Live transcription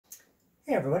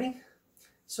Hey everybody,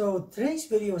 so today's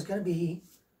video is going to be,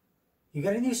 you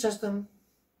got a new system,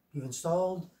 you've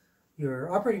installed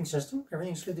your operating system,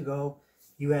 everything's good to go,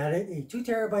 you added a 2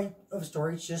 terabyte of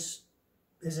storage, just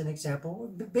as an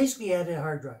example, basically added a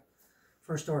hard drive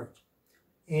for storage,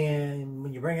 and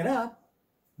when you bring it up,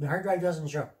 the hard drive doesn't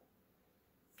show.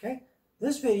 Okay,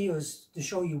 this video is to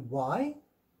show you why,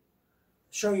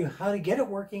 show you how to get it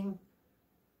working,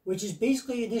 which is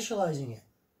basically initializing it.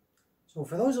 So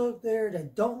for those out there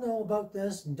that don't know about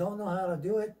this and don't know how to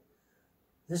do it,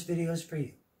 this video is for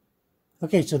you.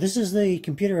 Okay, so this is the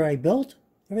computer I built.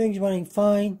 Everything's running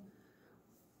fine.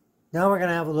 Now we're going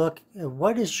to have a look at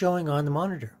what is showing on the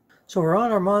monitor. So we're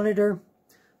on our monitor.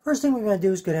 First thing we're going to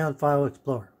do is go down to File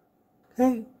Explorer.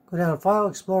 Okay, go down to File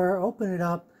Explorer, open it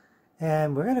up,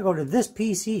 and we're going to go to this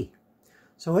PC.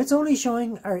 So it's only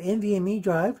showing our NVMe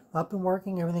drive up and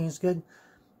working, everything is good.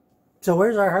 So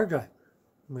where's our hard drive?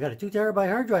 We got a 2 terabyte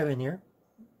hard drive in here.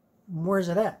 Where's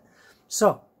it at?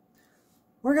 So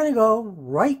we're going to go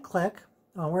right click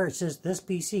on where it says this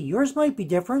PC. Yours might be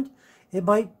different. It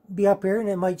might be up here and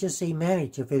it might just say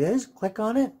manage. If it is, click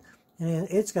on it and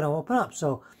it's going to open up.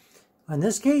 So in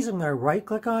this case, I'm going to right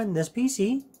click on this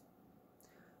PC.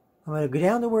 I'm going to go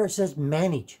down to where it says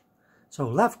manage. So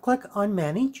left click on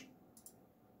manage.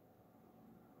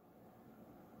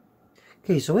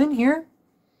 Okay, so in here,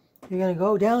 you're going to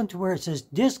go down to where it says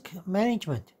disk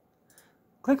management.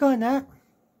 Click on that.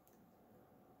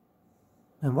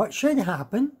 And what should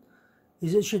happen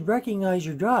is it should recognize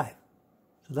your drive.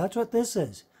 So that's what this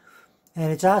is.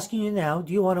 And it's asking you now,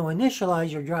 do you want to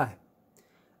initialize your drive?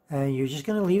 And you're just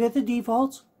going to leave it the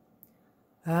defaults.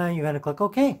 And you're going to click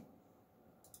OK.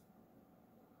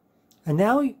 And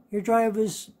now your drive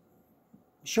is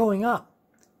showing up.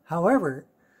 However,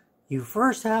 you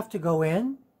first have to go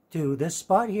in to this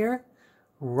spot here,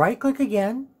 right click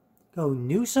again, go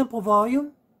new simple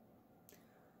volume,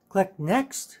 click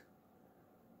next,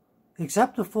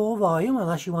 accept the full volume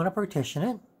unless you want to partition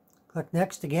it, click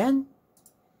next again.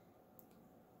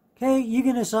 Okay, you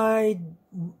can decide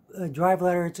a drive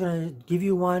letter, it's going to give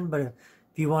you one, but if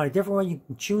you want a different one, you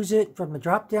can choose it from the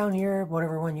drop down here,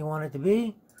 whatever one you want it to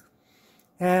be.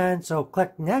 And so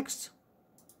click next,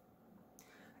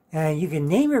 and you can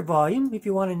name your volume if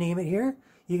you want to name it here.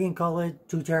 You can call it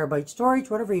 2 terabyte storage,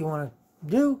 whatever you want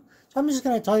to do. So I'm just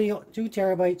going to tell you 2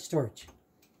 terabyte storage.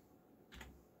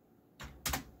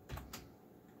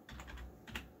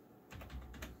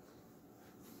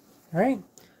 All right.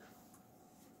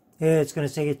 It's going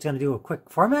to say it's going to do a quick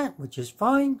format, which is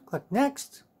fine. Click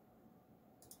next.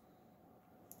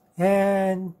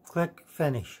 And click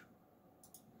finish.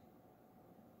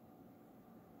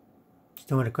 It's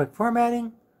doing a quick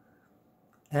formatting.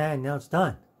 And now it's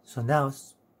done. So now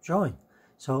it's showing.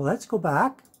 So let's go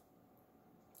back,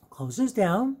 close this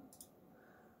down.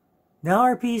 Now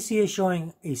our PC is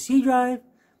showing a C drive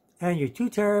and your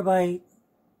 2 terabyte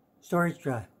storage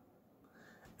drive.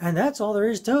 And that's all there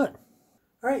is to it.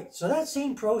 All right, so that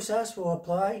same process will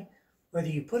apply whether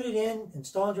you put it in,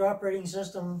 installed your operating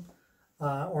system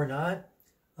or not.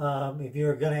 If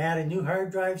you're going to add a new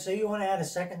hard drive, say you want to add a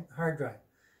second hard drive,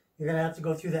 you're going to have to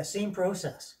go through that same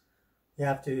process. You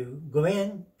have to go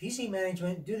in, PC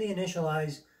management, do the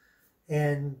initialize,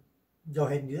 and go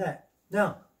ahead and do that.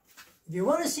 Now, if you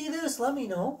want to see this, let me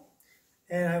know,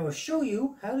 and I will show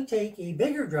you how to take a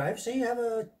bigger drive. Say you have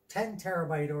a 10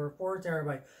 terabyte or a 4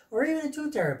 terabyte or even a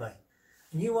 2 terabyte,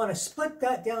 and you want to split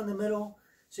that down the middle.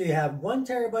 So you have 1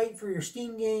 terabyte for your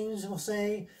Steam games, we'll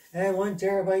say, and 1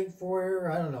 terabyte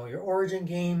for, I don't know, your Origin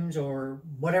games or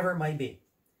whatever it might be.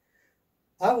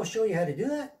 I will show you how to do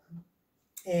that.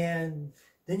 And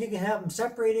then you can have them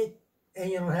separated and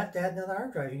you don't have to add another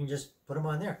hard drive. You can just put them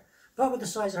on there. But with the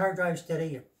size of hard drives today,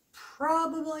 you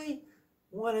probably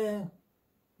want to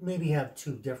maybe have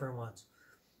 2 different ones.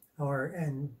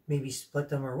 And maybe split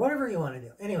them or whatever you want to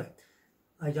do. Anyway,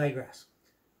 I digress.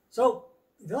 So,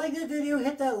 if you like this video,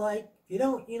 hit that like. If you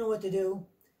don't, you know what to do.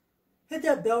 Hit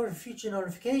that bell for future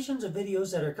notifications of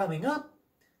videos that are coming up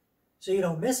so you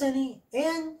don't miss any.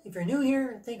 And if you're new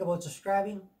here, think about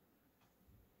subscribing.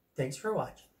 Thanks for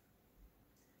watching.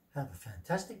 Have a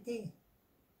fantastic day.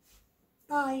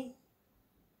 Bye.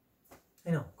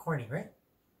 I know, corny, right?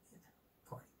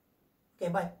 Corny.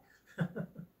 Okay, bye.